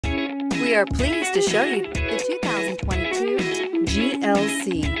We are pleased to show you the 2022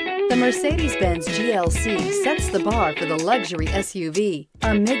 GLC. The Mercedes-Benz GLC sets the bar for the luxury SUV, a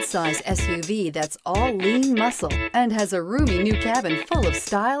midsize SUV that's all lean muscle and has a roomy new cabin full of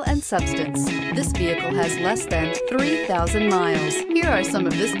style and substance. This vehicle has less than 3,000 miles. Here are some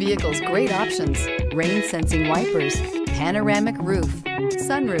of this vehicle's great options: rain-sensing wipers, panoramic roof,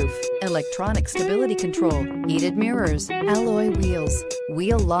 sunroof, electronic stability control, heated mirrors, alloy wheels,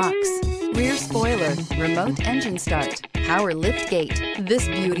 wheel locks, rear spoiler, remote engine start, power lift gate. This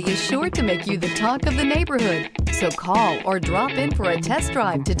beauty is sure to make you the talk of the neighborhood. So call or drop in for a test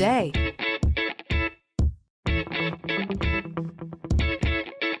drive today.